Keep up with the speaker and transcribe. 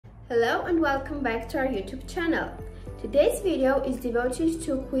Hello and welcome back to our YouTube channel. Today's video is devoted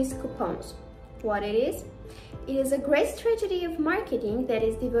to quiz coupons. What it is? It is a great strategy of marketing that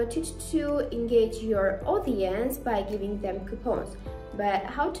is devoted to engage your audience by giving them coupons. But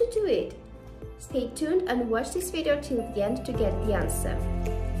how to do it? Stay tuned and watch this video till the end to get the answer.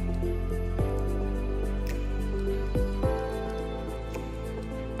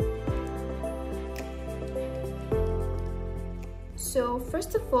 So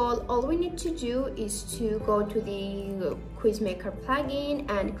first of all we need to do is to go to the Quizmaker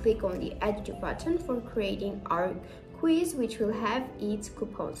plugin and click on the Add New button for creating our quiz, which will have its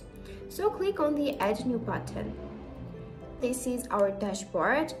coupons. So click on the Add New button. This is our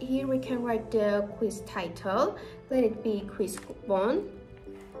dashboard. Here we can write the quiz title. Let it be quiz coupon.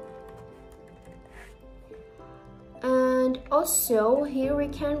 And also here we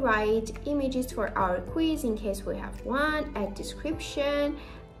can write images for our quiz in case we have one, add description,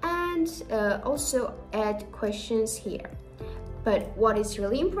 and also add questions here. But what is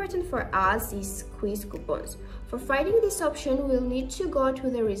really important for us is quiz coupons. For finding this option, we'll need to go to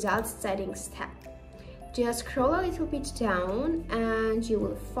the results settings tab. Just scroll a little bit down and you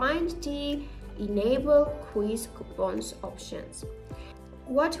will find the enable quiz coupons options.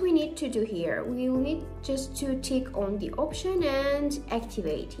 What we need to do here, we will need just to tick on the option and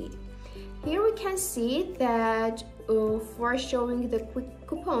activate it. Here we can see that for showing the quick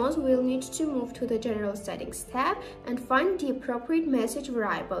coupons, we'll need to move to the general settings tab and find the appropriate message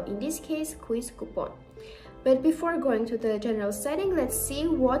variable, in this case quiz coupon. But before going to the general setting, let's see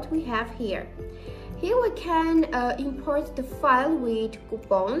what we have here. Here we can import the file with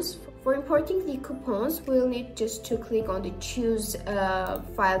coupons. For importing the coupons, we'll need just to click on the choose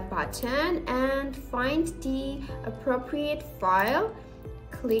file button and find the appropriate file,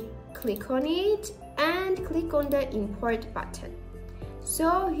 click on it and click on the import button.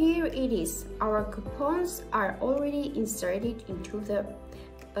 So here it is, our coupons are already inserted into the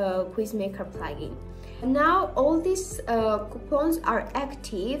Quizmaker plugin. Now all these coupons are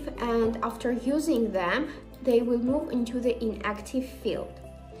active, and after using them they will move into the inactive field.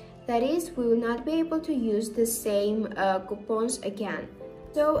 That is, we will not be able to use the same coupons again.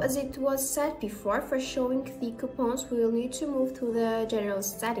 So as it was said before, for showing the coupons we will need to move to the general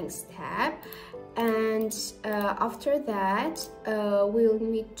settings tab, and after that we'll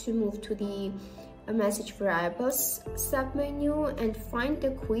need to move to the message variables submenu and find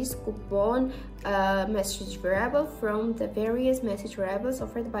the quiz coupon message variable from the various message variables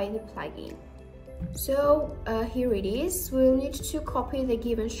offered by the plugin. So here it is. We'll need to copy the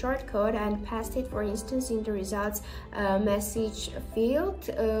given shortcode and paste it, for instance, in the results message field.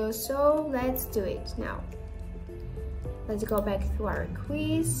 So let's do it now. Let's go back to our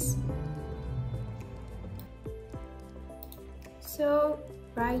quiz. So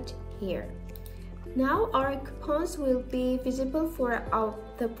right here. Now our coupons will be visible for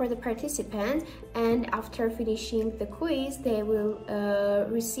the participants, and after finishing the quiz they will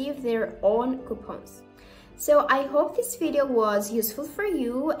receive their own coupons. So I hope this video was useful for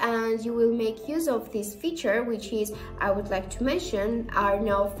you and you will make use of this feature, which is, I would like to mention, are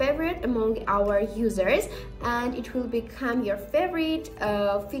now favorite among our users, and it will become your favorite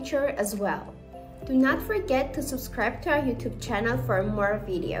feature as well. Do not forget to subscribe to our YouTube channel for more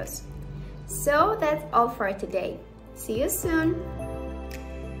videos. So that's all for today. See you soon!